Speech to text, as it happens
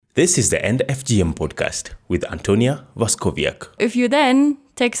This is the End FGM podcast with Antonia Vaskoviak. If you then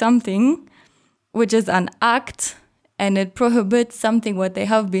take something which is an act and it prohibits something what they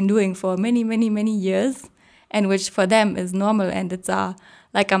have been doing for many, many, many years and which for them is normal and it's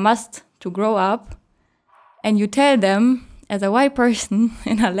like a must to grow up, and you tell them as a white person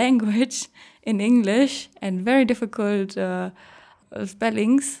in a language, in English, and very difficult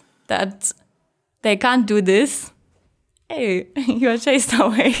spellings that they can't do this, hey, you're chased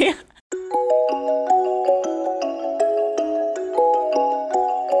away.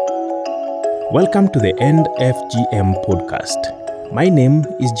 Welcome to the End FGM podcast. My name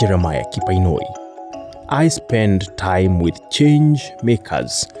is Jeremiah Kipainoi. I spend time with change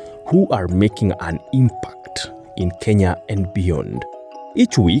makers who are making an impact in Kenya and beyond.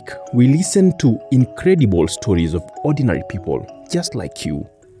 Each week, we listen to incredible stories of ordinary people just like you,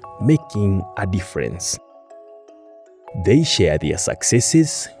 making a difference. They share their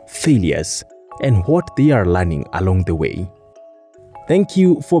successes, failures, and what they are learning along the way. Thank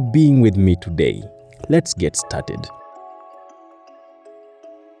you for being with me today. Let's get started.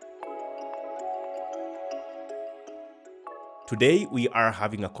 Today, we are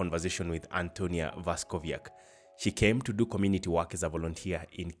having a conversation with Antonia Vaskoviak. She came to do community work as a volunteer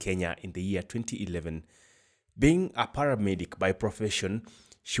in Kenya in the year 2011. Being a paramedic by profession,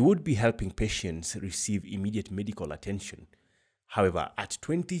 she would be helping patients receive immediate medical attention. However, at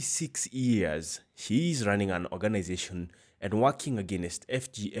 26 years, she is running an organization and working against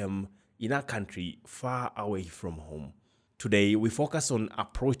FGM in a country far away from home. Today, we focus on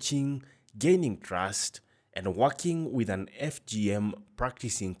approaching, gaining trust, and working with an FGM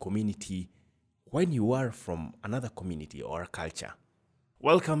practicing community when you are from another community or culture.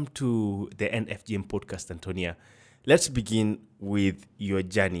 Welcome to the NFGM podcast, Antonia. Let's begin with your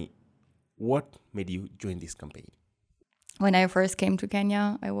journey. What made you join this campaign? When I first came to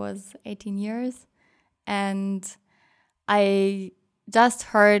Kenya, I was 18 years, and I just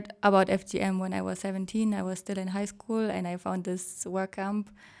heard about FGM when I was 17. I was still in high school, and I found this work camp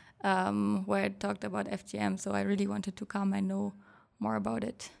where it talked about FGM, so I really wanted to come and know more about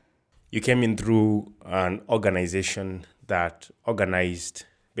it. You came in through an organization that organized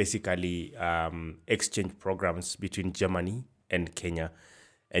basically exchange programs between Germany and Kenya,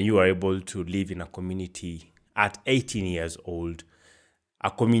 and you were able to live in a community at 18 years old,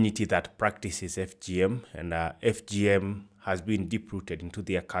 a community that practices FGM, and FGM has been deep-rooted into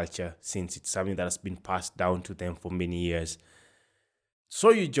their culture since it's something that has been passed down to them for many years.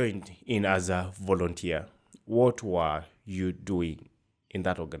 So you joined in as a volunteer. What were you doing in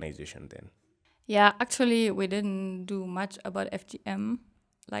that organization then? Yeah, actually, we didn't do much about FGM,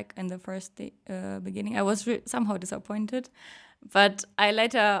 like in the first beginning. I was somehow disappointed, but I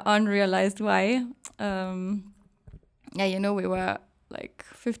later on realized why. We were like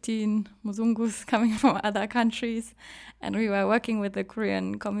 15 Muzungus coming from other countries, and we were working with the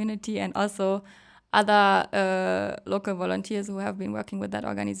Korean community and also other local volunteers who have been working with that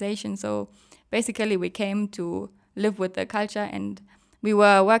organization. So basically, we came to live with the culture, and we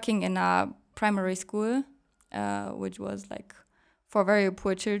were working in a primary school, which was like for very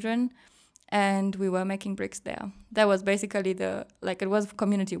poor children, and we were making bricks there. That was basically it was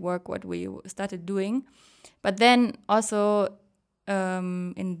community work what we started doing. But then also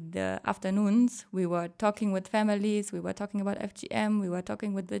in the afternoons, we were talking with families, we were talking about FGM, we were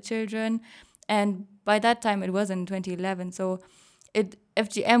talking with the children, and by that time it was in 2011, so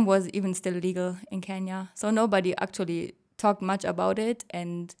FGM was even still legal in Kenya, so nobody actually talked much about it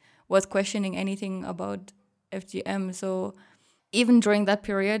and was questioning anything about FGM. So even during that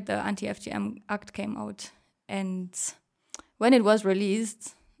period, the Anti-FGM Act came out, and when it was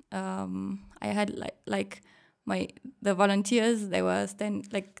released, I had the volunteers, they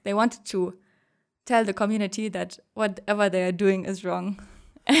wanted to tell the community that whatever they are doing is wrong.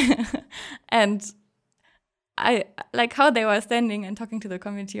 And I like how they were standing and talking to the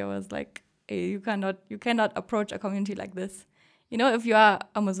community. I was like, hey, you cannot approach a community like this. You know, if you are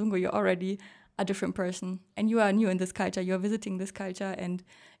a Muzungu, you're already a different person, and you are new in this culture. You're visiting this culture, and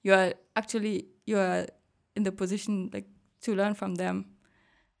you are in the position to learn from them.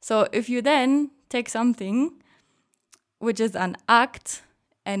 So if you then take something which is an act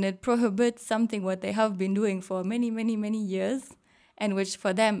and it prohibits something what they have been doing for many, many, many years, and which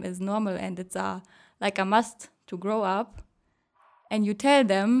for them is normal and it's like a must to grow up, and you tell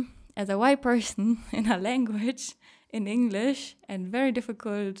them as a white person in a language, in English, and very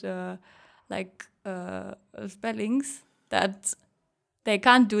difficult spellings that they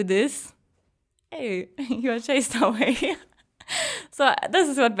can't do this, hey, you're chased away. So this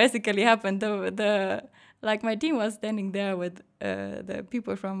is what basically happened. The like my team was standing there with the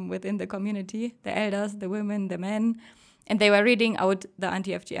people from within the community, the elders, the women, the men, and they were reading out the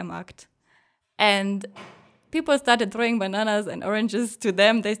Anti-FGM Act. And people started throwing bananas and oranges to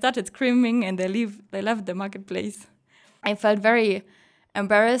them. They started screaming and they left the marketplace. I felt very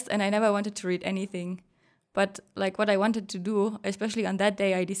embarrassed and I never wanted to read anything. But like what I wanted to do, especially on that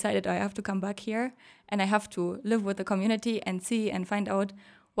day, I decided I have to come back here and I have to live with the community and see and find out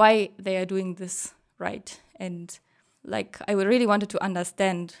why they are doing this right. And like I really wanted to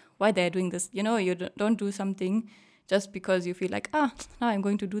understand why they are doing this. You know, you don't do something just because you feel like, now I'm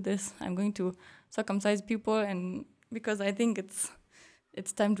going to do this. I'm going to circumcise people, and because I think it's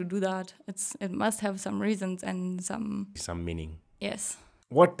time to do that. It must have some reasons and some meaning. Yes.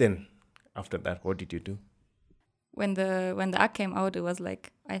 What then? After that, what did you do? When the act came out, it was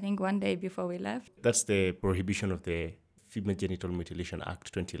like I think one day before we left. That's the prohibition of the Female Genital Mutilation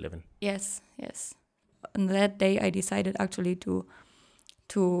Act 2011. Yes. On that day, I decided actually to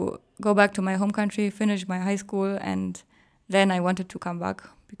go back to my home country, finish my high school, and then I wanted to come back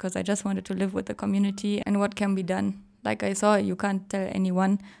because I just wanted to live with the community and what can be done. Like I saw, you can't tell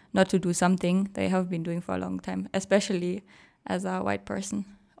anyone not to do something they have been doing for a long time, especially as a white person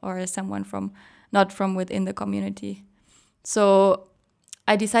or as someone not from within the community. So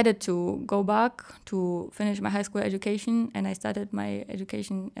I decided to go back to finish my high school education, and I started my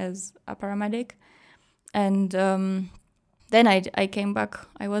education as a paramedic. And then I came back.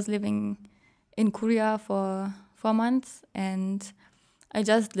 I was living in Korea for 4 months, and I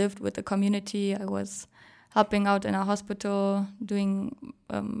just lived with the community. I was helping out in a hospital, doing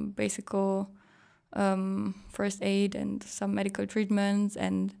basic first aid and some medical treatments.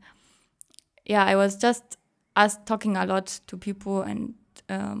 And yeah, I was just talking a lot to people and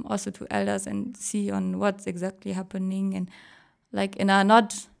also to elders and see on what's exactly happening, and like in a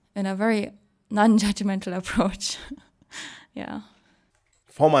very non-judgmental approach. Yeah.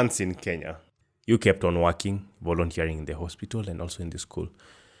 4 months in Kenya. You kept on working, volunteering in the hospital and also in the school.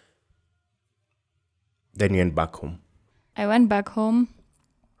 Then you went back home. I went back home,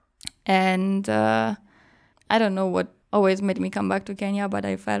 and I don't know what always made me come back to Kenya, but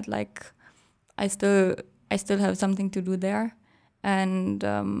I felt like I still have something to do there, and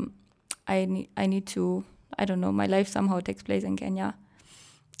I need to, I don't know, my life somehow takes place in Kenya.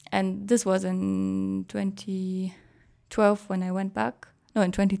 And this was in 2012 when I went back. No,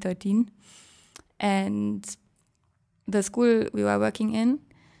 in 2013. And the school we were working in,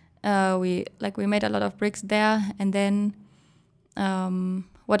 we made a lot of bricks there. And then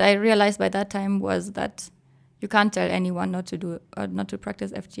what I realized by that time was that you can't tell anyone not to do or not to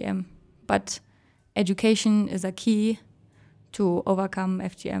practice FGM. But education is a key to overcome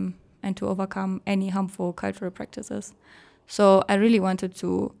FGM and to overcome any harmful cultural practices. So I really wanted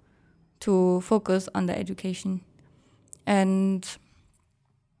to focus on the education. And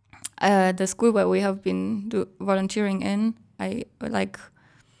the school where we have been volunteering in, I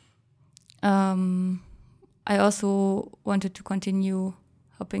also wanted to continue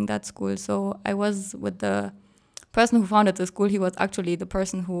helping that school. So I was with the person who founded the school. He was actually the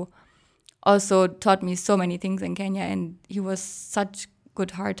person who also taught me so many things in Kenya, and he was such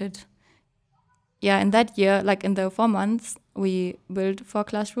good-hearted. Yeah, in that year, like in the 4 months, we built 4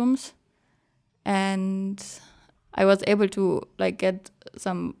 classrooms, and I was able to get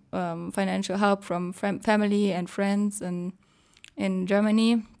some financial help from family and friends in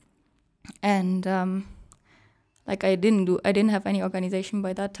Germany, and I didn't have any organization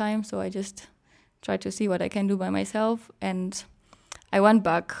by that time, so I just tried to see what I can do by myself, and I went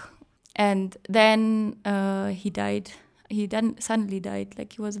back, and then he died. He then suddenly died.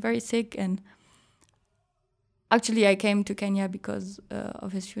 He was very sick, and actually I came to Kenya because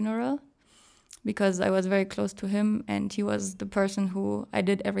of his funeral, because I was very close to him, and he was the person who I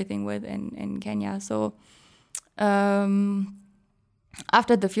did everything with in Kenya. So after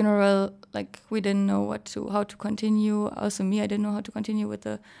the funeral, we didn't know how to continue. Also me, I didn't know how to continue with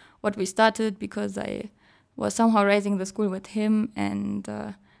what we started, because I was somehow raising the school with him, and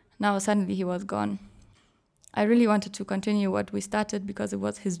now suddenly he was gone. I really wanted to continue what we started because it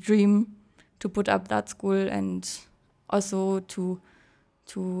was his dream to put up that school, and also to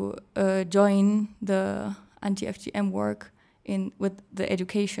join the anti-FGM work with the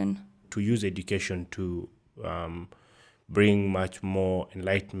education. To use education to bring much more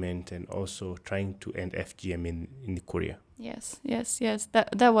enlightenment and also trying to end FGM in Korea. Yes.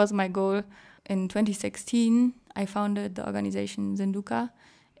 That was my goal. In 2016, I founded the organization Zinduka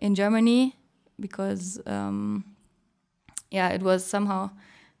in Germany because, it was somehow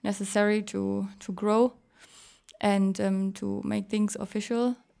necessary to grow and to make things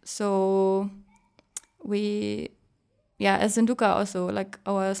official. So as Sinduka also, like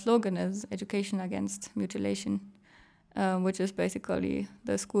our slogan is education against mutilation, which is basically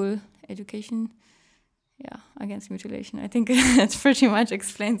the school education, against mutilation. I think it pretty much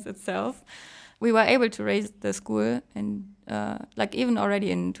explains itself. We were able to raise the school, and like even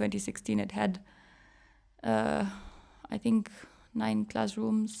already in 2016, it had, I think, 9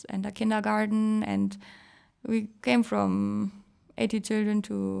 classrooms and a kindergarten, and we came from 80 children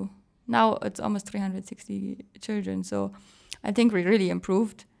to now it's almost 360 children. So I think we really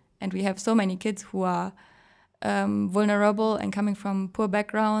improved, and we have so many kids who are vulnerable and coming from poor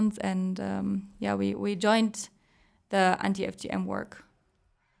backgrounds, and we joined the anti-FGM work.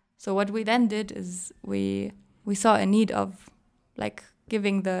 So what we then did is we saw a need of like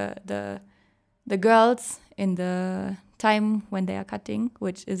giving the girls in the time when they are cutting,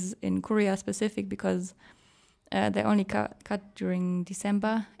 which is in Korea specific because they only cut during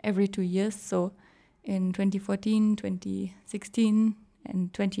December every 2 years. So in 2014, 2016,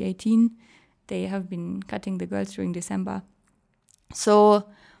 and 2018, they have been cutting the girls during December. So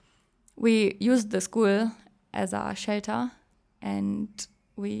we used the school as our shelter, and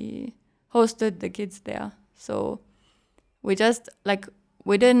we hosted the kids there. So we just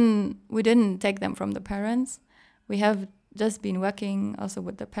we didn't take them from the parents. We have just been working also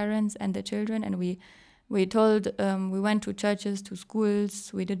with the parents and the children, and we went to churches, to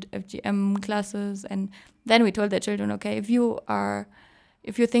schools, we did FGM classes, and then we told the children, okay, if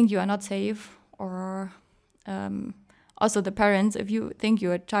you think you are not safe, or also the parents, if you think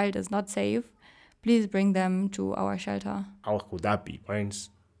your child is not safe, please bring them to our shelter. How could that be? Parents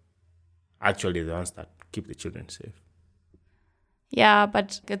actually the ones that keep the children safe. Yeah,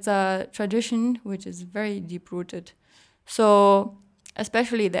 but it's a tradition which is very deep-rooted. So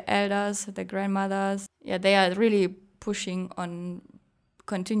especially the elders, the grandmothers, they are really pushing on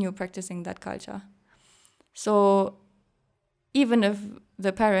continue practicing that culture. So even if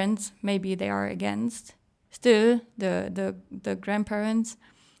the parents, maybe they are against, still the grandparents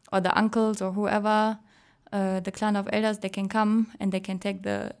or the uncles or whoever, the clan of elders, they can come and they can take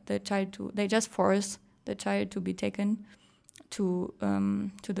the child they just force the child to be taken to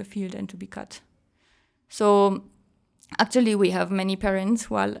the field and to be cut. So actually we have many parents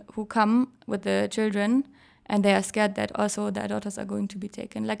who come with the children, and they are scared that also their daughters are going to be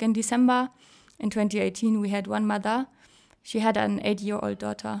taken. Like in December in 2018, we had one mother. She had an 8-year-old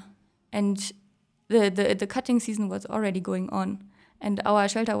daughter, and the cutting season was already going on, and our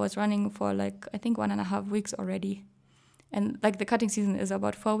shelter was running for I think 1.5 weeks already. And the cutting season is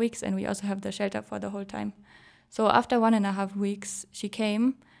about 4 weeks, and we also have the shelter for the whole time. So after 1.5 weeks, she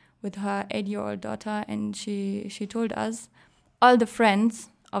came with her 8-year-old daughter, and she told us all the friends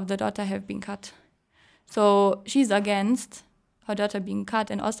of the daughter have been cut. So she's against her daughter being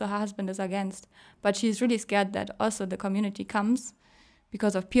cut, and also her husband is against. But she's really scared that also the community comes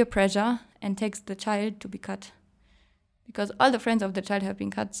because of peer pressure and takes the child to be cut. Because all the friends of the child have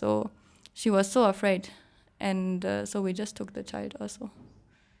been cut, so she was so afraid. And so we just took the child also.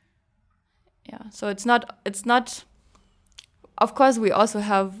 Yeah, so it's not. Of course, we also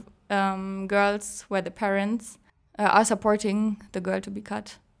have girls where the parents are supporting the girl to be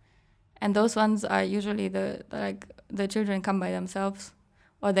cut, and those ones are usually the children come by themselves,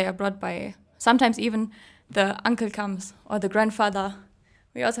 or they are brought by. Sometimes even the uncle comes or the grandfather.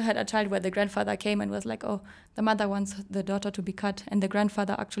 We also had a child where the grandfather came and was like, "Oh, the mother wants the daughter to be cut," and the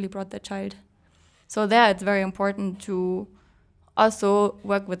grandfather actually brought the child. So there, it's very important to also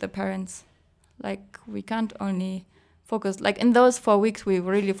work with the parents. We can't only focus. In those 4 weeks, we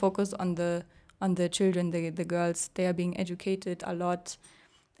really focus on the children, the girls. They are being educated a lot,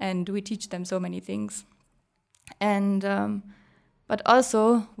 and we teach them so many things. And but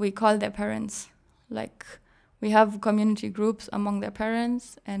also we call their parents. We have community groups among their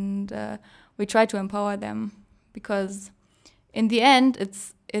parents, and we try to empower them, because in the end,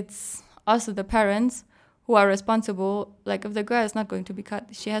 it's also the parents who are responsible. If the girl is not going to be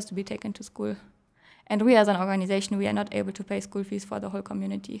cut, she has to be taken to school. And we as an organization, we are not able to pay school fees for the whole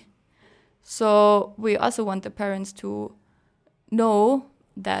community. So we also want the parents to know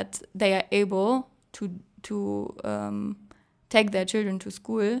that they are able to take their children to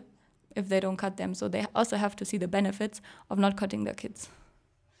school if they don't cut them. So they also have to see the benefits of not cutting their kids.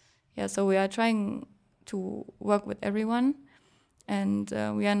 Yeah, so we are trying to work with everyone, and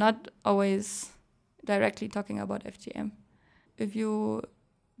we are not always directly talking about FGM. If you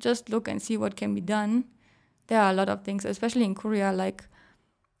just look and see what can be done, there are a lot of things, especially in Korea,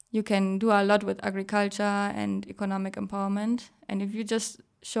 you can do a lot with agriculture and economic empowerment. And if you just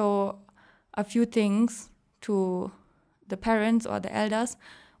show a few things to the parents or the elders,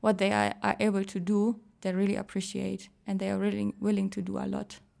 what they are able to do, they really appreciate, and they are really willing to do a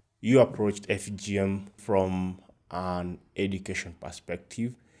lot. You approached FGM from an education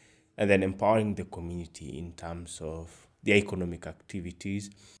perspective and then empowering the community in terms of their economic activities.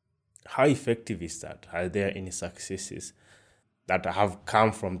 How effective is that? Are there any successes that have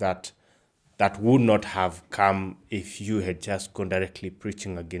come from that would not have come if you had just gone directly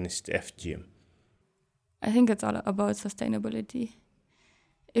preaching against FGM? I think it's all about sustainability.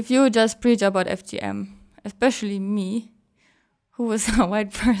 If you just preach about FGM, especially me, who was a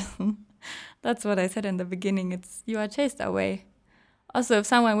white person, that's what I said in the beginning, you are chased away. Also, if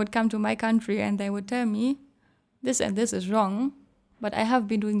someone would come to my country and they would tell me, this and this is wrong, but I have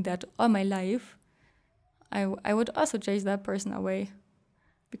been doing that all my life, I would also chase that person away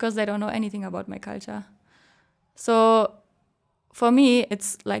because they don't know anything about my culture. So for me,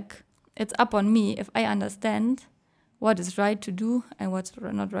 it's up on me if I understand what is right to do and what's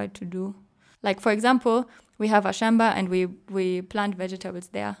not right to do. Like, for example, we have a shamba and we plant vegetables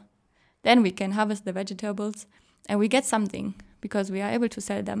there. Then we can harvest the vegetables and we get something because we are able to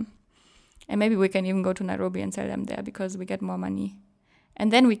sell them. And maybe we can even go to Nairobi and sell them there because we get more money.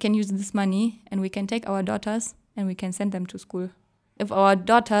 And then we can use this money and we can take our daughters and we can send them to school. If our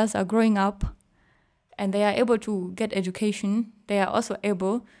daughters are growing up and they are able to get education, they are also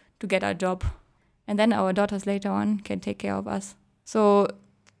able to get a job. And then our daughters later on can take care of us. So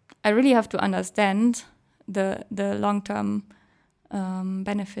I really have to understand the long-term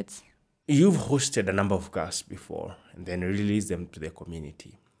benefits. You've hosted a number of guests before and then released them to the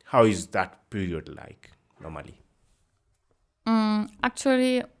community. How is that period like normally?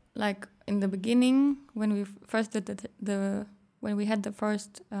 Actually, like in the beginning, when we first did when we had the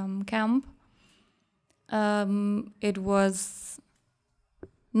first camp, it was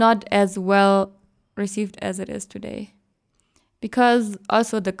not as well received as it is today, because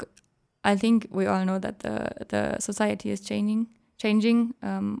also I think we all know that the society is changing.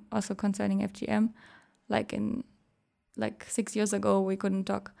 Also concerning FGM, like 6 years ago we couldn't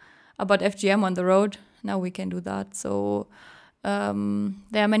talk about FGM on the road. Now we can do that. So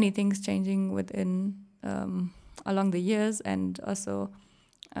there are many things changing within along the years and also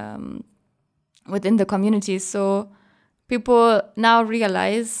within the communities. So people now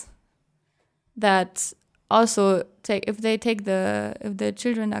realize that also if the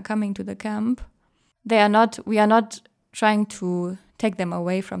children are coming to the camp, we are not trying to take them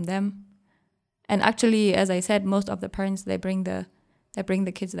away from them. And actually, as I said, most of the parents they bring the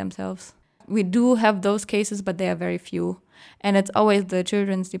kids themselves. We do have those cases, but they are very few. And it's always the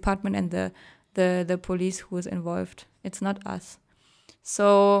children's department and the police who is involved. It's not us.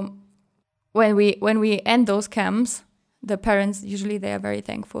 So when we end those camps, the parents usually they are very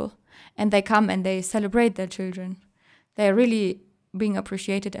thankful. And they come and they celebrate their children. They are really being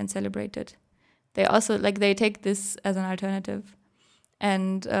appreciated and celebrated. They also they take this as an alternative.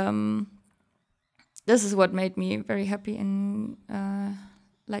 And this is what made me very happy in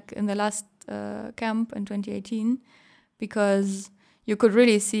the last camp in 2018, because you could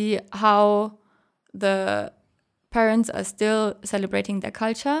really see how the parents are still celebrating their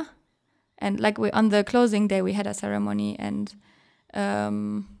culture. And on the closing day, we had a ceremony and a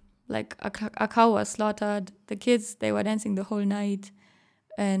cow was slaughtered. The kids, they were dancing the whole night.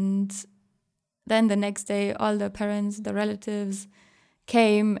 And then the next day, all the parents, the relatives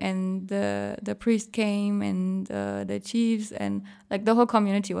came, and the priest came, and the chiefs, and the whole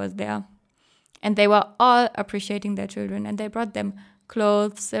community was there. And they were all appreciating their children, and they brought them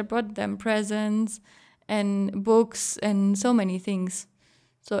clothes, they brought them presents and books and so many things.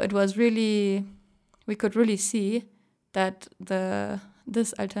 So it was really, we could really see that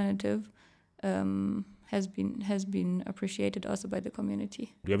this alternative has been appreciated also by the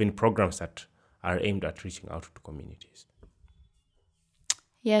community. Do you have any programs that are aimed at reaching out to communities?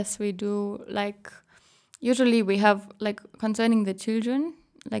 Yes, we do. Usually we have, concerning the children,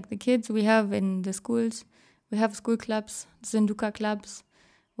 the kids we have in the schools, we have school clubs, Zinduka clubs,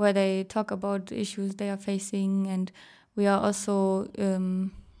 where they talk about the issues they are facing, and we are also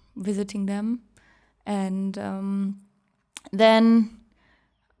visiting them. And then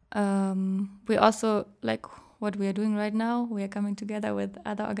we also, what we are doing right now, we are coming together with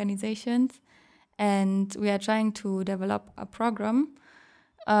other organizations, and we are trying to develop a program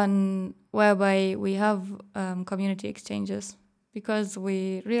whereby we have community exchanges, because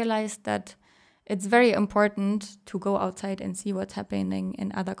we realized that it's very important to go outside and see what's happening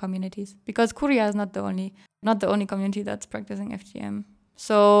in other communities, because Kuria is not the only community that's practicing FGM.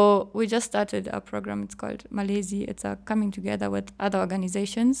 So we just started a program. It's called Malezi. It's a coming together with other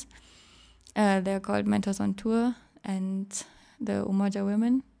organizations. They're called Mentors on Tour and the Umoja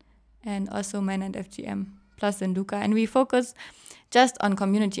Women. and also Men and FGM, plus Zenduka. And we focus just on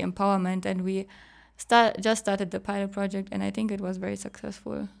community empowerment, and we just started the pilot project, and I think it was very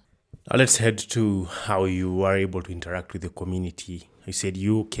successful. Now let's head to how you were able to interact with the community. You said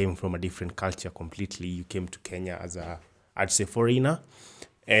you came from a different culture completely. You came to Kenya as I'd say, foreigner,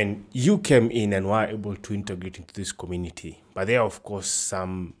 and you came in and were able to integrate into this community. But there are, of course,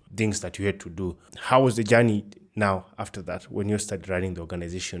 some things that you had to do. How was the journey now after that, when you started running the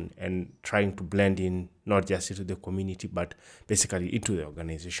organization and trying to blend in not just into the community, but basically into the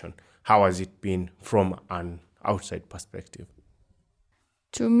organization? How has it been from an outside perspective?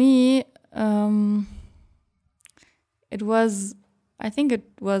 To me, I think it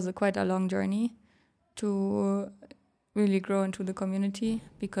was quite a long journey to really grow into the community,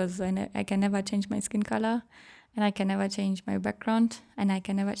 because I can never change my skin color, and I can never change my background, and I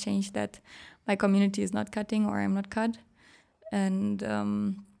can never change that my community is not cutting or I'm not cut. And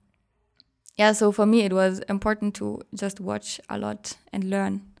so for me, it was important to just watch a lot and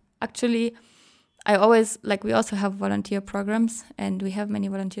learn. Actually, we also have volunteer programs, and we have many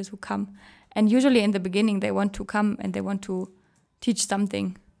volunteers who come. And usually in the beginning, they want to come and they want to teach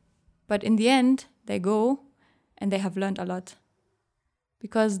something. But in the end, they go and they have learned a lot,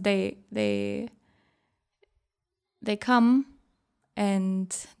 because they come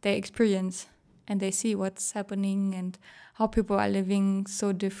and they experience and they see what's happening and how people are living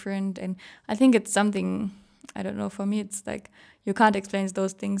so different. And I think it's something, I don't know, for me, it's like you can't explain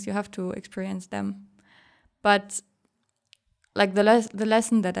those things, you have to experience them. But like the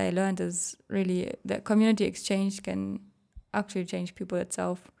lesson that I learned is really that community exchange can actually change people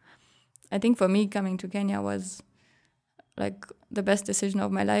itself. I think for me, coming to Kenya was like the best decision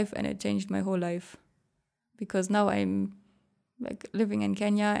of my life, and it changed my whole life, because now I'm like living in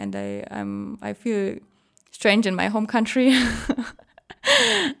Kenya, and I feel strange in my home country.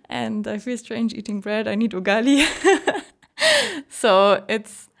 And I feel strange eating bread. I need ugali. So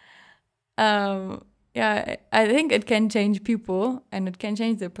it's I think it can change people, and it can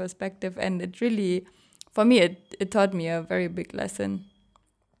change their perspective, and it really, for me, it taught me a very big lesson.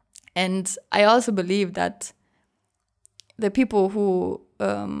 And I also believe that the people who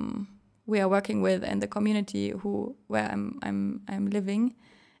we are working with and the community where I'm living,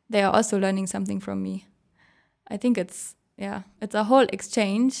 they are also learning something from me. I think it's a whole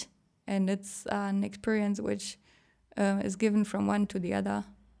exchange, and it's an experience which is given from one to the other.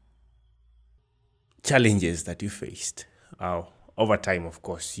 Challenges that you faced over time. Of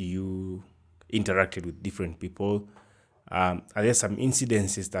course, you interacted with different people. Are there some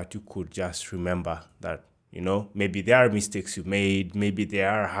incidences that you could just remember that, maybe there are mistakes you made, maybe there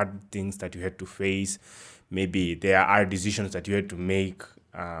are hard things that you had to face, maybe there are decisions that you had to make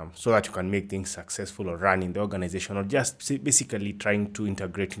so that you can make things successful or run in the organization, or just basically trying to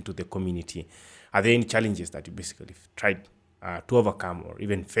integrate into the community? Are there any challenges that you basically tried to overcome, or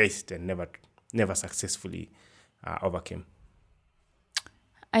even faced and never successfully overcame?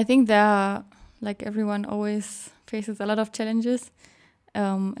 I think there are, like everyone always faces a lot of challenges,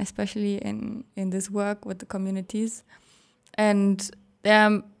 especially in this work with the communities. And there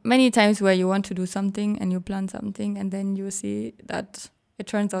are many times where you want to do something and you plan something, and then you see that it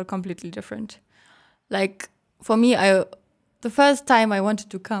turns out completely different. Like for me, the first time I wanted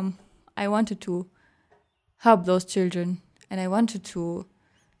to come, I wanted to help those children, and I wanted to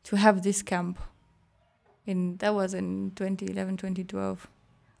have this camp. That was in 2011, 2012,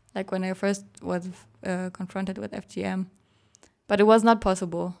 like when I first was confronted with FGM. But it was not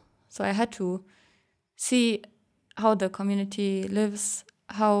possible. So I had to see how the community lives,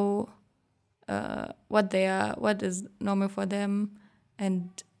 how what is normal for them. And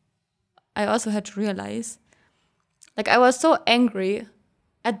I also had to realize, like, I was so angry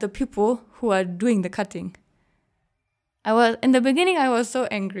at the people who are doing the cutting. In the beginning, I was so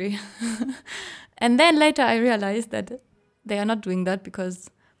angry. And then later I realized that they are not doing that because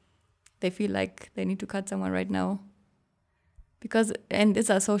they feel like they need to cut someone right now. And it's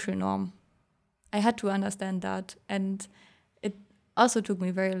a social norm. I had to understand that. And it also took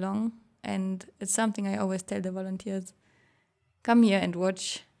me very long. And it's something I always tell the volunteers: come here and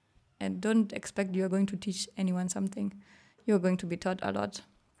watch, and don't expect you're going to teach anyone something. You're going to be taught a lot.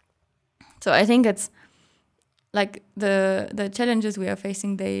 So I think it's like the challenges we are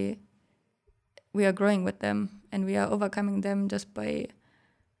facing, we are growing with them, and we are overcoming them just by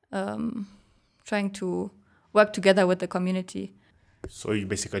trying to work together with the community. So you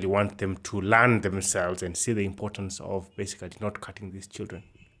basically want them to learn themselves and see the importance of basically not cutting these children.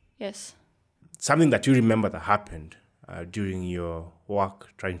 Yes. Something that you remember that happened during your work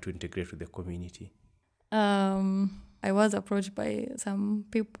trying to integrate with the community? I was approached by some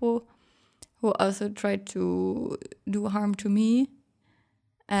people who also tried to do harm to me,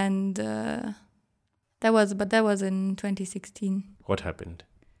 and that was in 2016. What happened?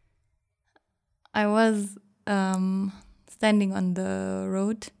 I was standing on the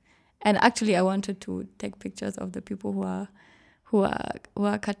road, and actually I wanted to take pictures of the people who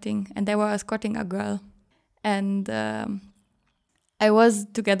are cutting, and they were escorting a girl, and I was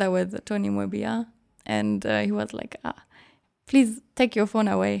together with Tony Mwebia, and he was like, please take your phone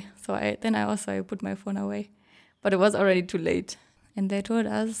away. So I put my phone away, but it was already too late. And they told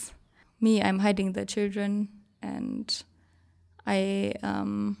us, I'm hiding the children, and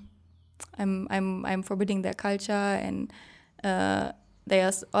I'm forbidding their culture, and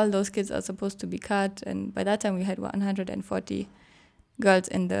all those kids are supposed to be cut. And by that time we had 140 girls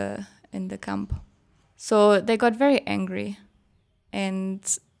in the camp. So they got very angry,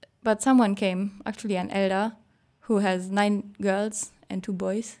 but someone came, actually an elder, who has 9 girls and 2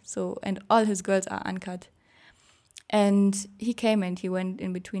 boys. And all his girls are uncut. And he came and he went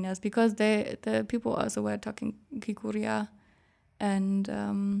in between us, because the people also were talking Kikuria, and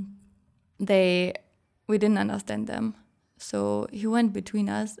we didn't understand them. So he went between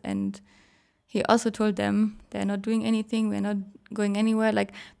us, and he also told them they're not doing anything, we're not going anywhere.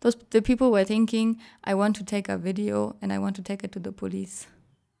 Like the people were thinking, I want to take a video and I want to take it to the police.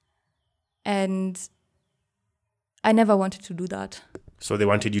 And I never wanted to do that. So they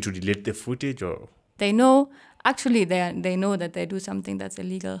wanted you to delete the footage, or? They know, actually they know that they do something that's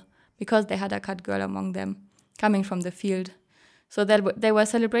illegal, because they had a cut girl among them coming from the field. So they were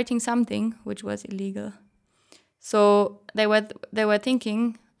celebrating something which was illegal. So they were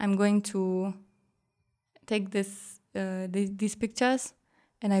thinking, I'm going to take these pictures,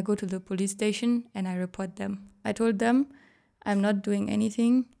 and I go to the police station and I report them. I told them, I'm not doing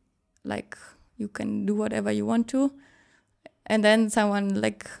anything, like you can do whatever you want to. And then someone,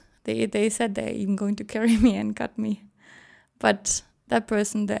 like, they said they're even going to carry me and cut me. But that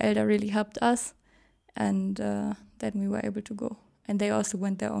person, the elder, really helped us, and then we were able to go. And they also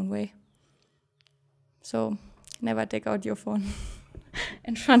went their own way. So never take out your phone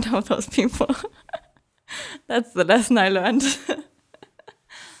in front of those people. That's the lesson I learned.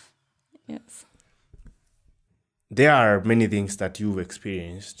 Yes. There are many things that you've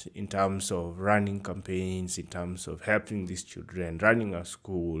experienced in terms of running campaigns, in terms of helping these children, running a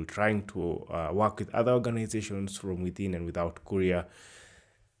school, trying to work with other organizations from within and without Kuria.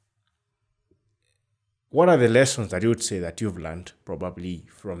 What are the lessons that you would say that you've learned probably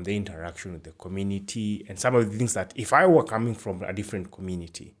from the interaction with the community, and some of the things that if I were coming from a different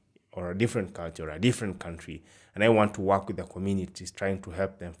community or a different culture or a different country, and I want to work with the communities trying to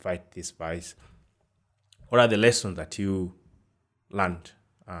help them fight this vice, what are the lessons that you learned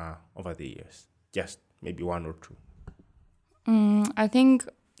over the years? Just maybe 1 or 2. I think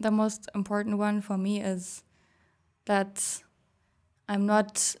the most important one for me is that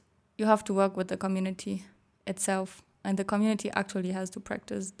you have to work with the community itself, and the community actually has to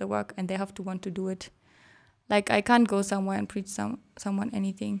practice the work, and they have to want to do it. Like, I can't go somewhere and preach someone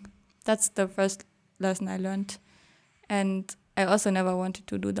anything. That's the first lesson I learned, and I also never wanted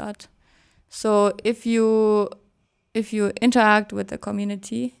to do that. So if you interact with the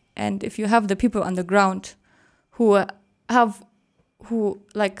community, and if you have the people on the ground it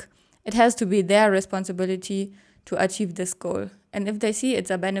has to be their responsibility to achieve this goal. And if they see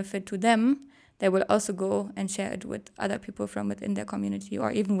it's a benefit to them, they will also go and share it with other people from within their community,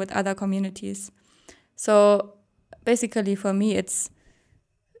 or even with other communities. So basically for me, it's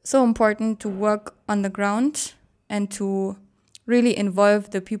so important to work on the ground and to really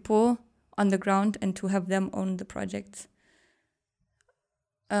involve the people on the ground and to have them own the projects.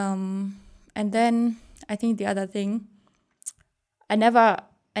 And then I think the other thing, I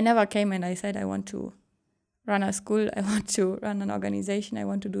never came and I said I want to run a school, I want to run an organization, I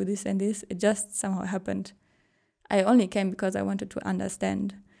want to do this and this. It just somehow happened. I only came because I wanted to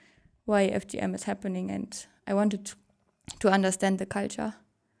understand why FGM is happening, and I wanted to understand the culture.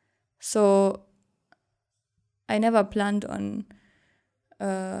 So I never planned on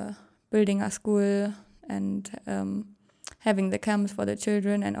building a school and having the camps for the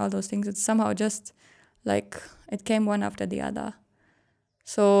children and all those things. It's somehow just like it came one after the other.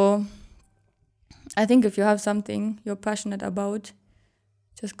 So I think if you have something you're passionate about,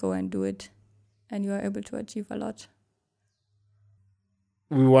 just go and do it, and you are able to achieve a lot.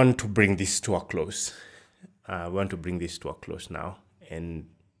 We want to bring this to a close. Now. And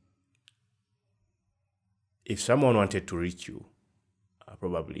if someone wanted to reach you,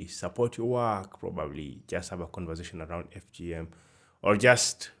 probably support your work, probably just have a conversation around FGM, or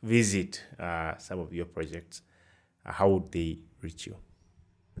just visit some of your projects, how would they reach you?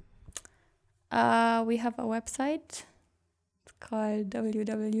 We have a website. It's called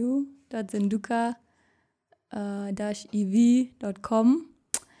www.zinduka-ev.com.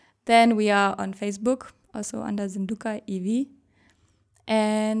 Then we are on Facebook, also under Zinduka EV,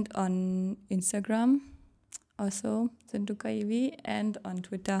 and on Instagram, also Zinduka EV, and on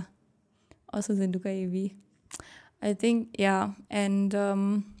Twitter, also Zinduka EV. I think, yeah, and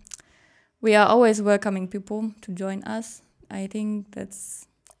we are always welcoming people to join us. I think that's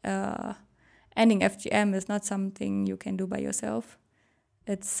ending FGM is not something you can do by yourself.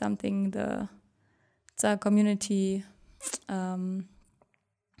 It's something it's a community.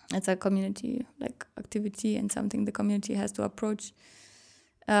 It's a community like activity and something the community has to approach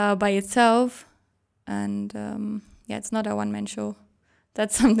by itself. And it's not a one-man show.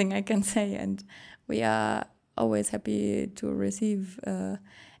 That's something I can say. And we are always happy to receive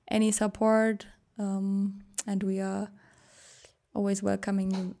any support. And we are always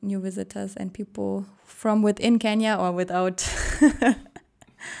welcoming new visitors and people from within Kenya or without.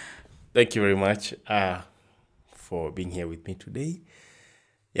 Thank you very much for being here with me today.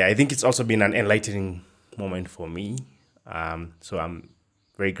 Yeah, I think it's also been an enlightening moment for me. So I'm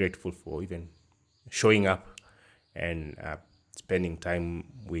very grateful for even showing up and spending time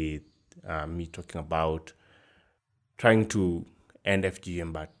with me talking about trying to end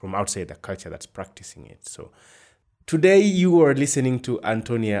FGM, but from outside the culture that's practicing it. So today you are listening to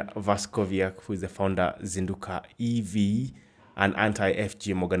Antonia Waskowiak, who is the founder of Zinduka EV, an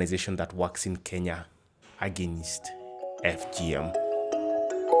anti-FGM organization that works in Kenya against FGM.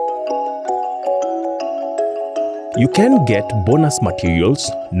 You can get bonus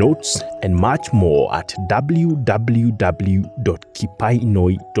materials, notes, and much more at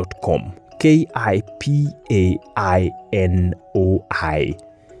www.kipainoi.com.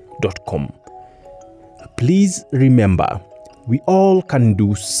 KIPAINOI.com. Please remember, we all can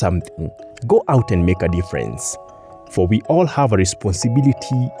do something. Go out and make a difference. For we all have a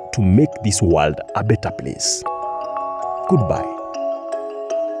responsibility to make this world a better place. Goodbye.